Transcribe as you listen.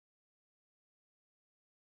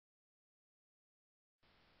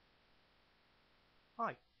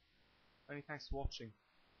Hi, many thanks for watching.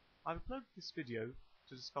 I've uploaded this video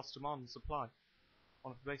to discuss demand and supply,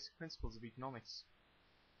 one of the basic principles of economics.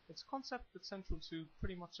 It's a concept that's central to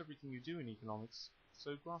pretty much everything you do in economics,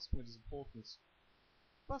 so grasping it is important.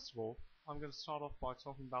 First of all, I'm going to start off by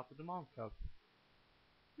talking about the demand curve.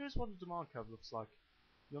 Here's what a demand curve looks like.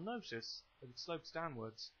 You'll notice that it slopes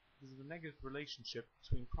downwards because of the negative relationship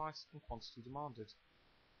between price and quantity demanded.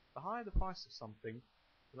 The higher the price of something,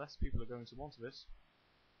 the less people are going to want of it.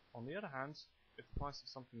 On the other hand, if the price of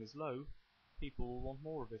something is low, people will want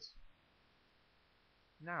more of it.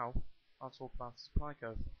 Now, I'll talk about the supply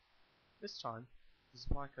curve. This time, the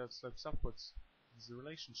supply curve slopes upwards, because the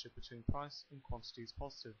relationship between price and quantity is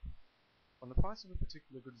positive. When the price of a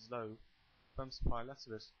particular good is low, firms supply less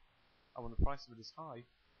of it, and when the price of it is high,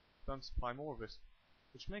 firms supply more of it,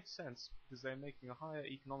 which makes sense because they are making a higher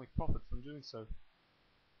economic profit from doing so.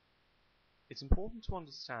 It's important to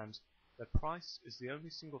understand that price is the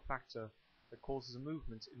only single factor that causes a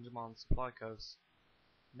movement in demand and supply curves.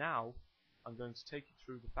 Now, I'm going to take you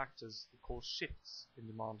through the factors that cause shifts in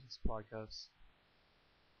demand and supply curves.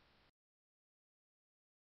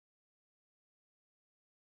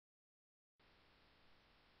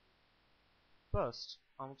 First,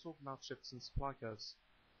 I will talk about shifts in supply curves.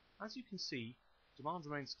 As you can see, demand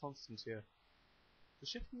remains constant here. The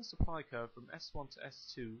shift in the supply curve from S1 to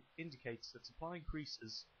S2 indicates that supply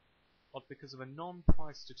increases, but because of a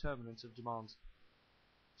non-price determinant of demand.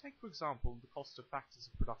 Take for example the cost of factors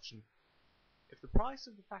of production. If the price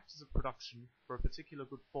of the factors of production for a particular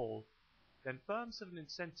good fall, then firms have an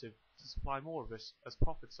incentive to supply more of it as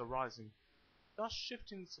profits are rising, thus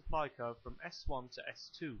shifting the supply curve from S1 to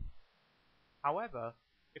S2. However,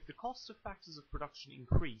 if the cost of factors of production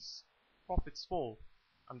increase, profits fall,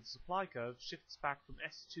 and the supply curve shifts back from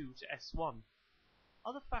S2 to S1.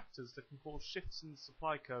 Other factors that can cause shifts in the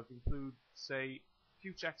supply curve include, say,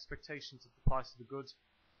 future expectations of the price of the good,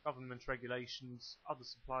 government regulations, other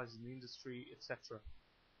suppliers in the industry, etc.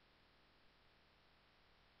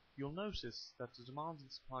 You'll notice that the demand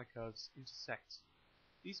and supply curves intersect.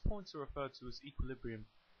 These points are referred to as equilibrium,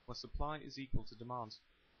 where supply is equal to demand.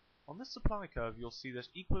 On this supply curve, you'll see that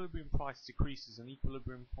equilibrium price decreases and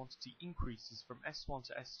equilibrium quantity increases from S1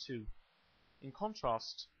 to S2. In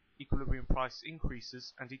contrast, equilibrium price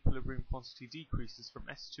increases and equilibrium quantity decreases from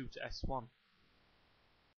S2 to S1.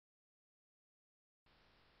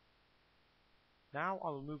 Now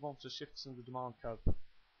I will move on to shifts in the demand curve.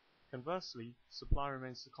 Conversely, supply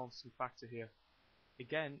remains the constant factor here.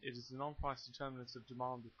 Again, it is the non-price determinants of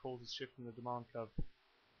demand that causes shift in the demand curve.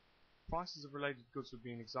 Prices of related goods would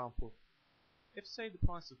be an example. If, say, the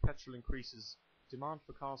price of petrol increases, demand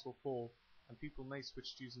for cars will fall, and people may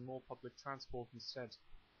switch to using more public transport instead.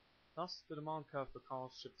 Thus, the demand curve for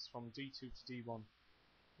cars shifts from D2 to D1.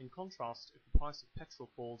 In contrast, if the price of petrol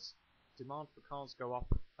falls, demand for cars go up,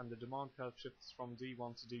 and the demand curve shifts from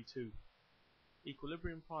D1 to D2.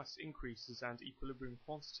 Equilibrium price increases and equilibrium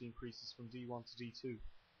quantity increases from D1 to D2.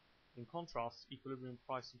 In contrast, equilibrium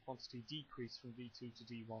price and quantity decrease from D2 to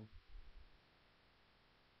D1.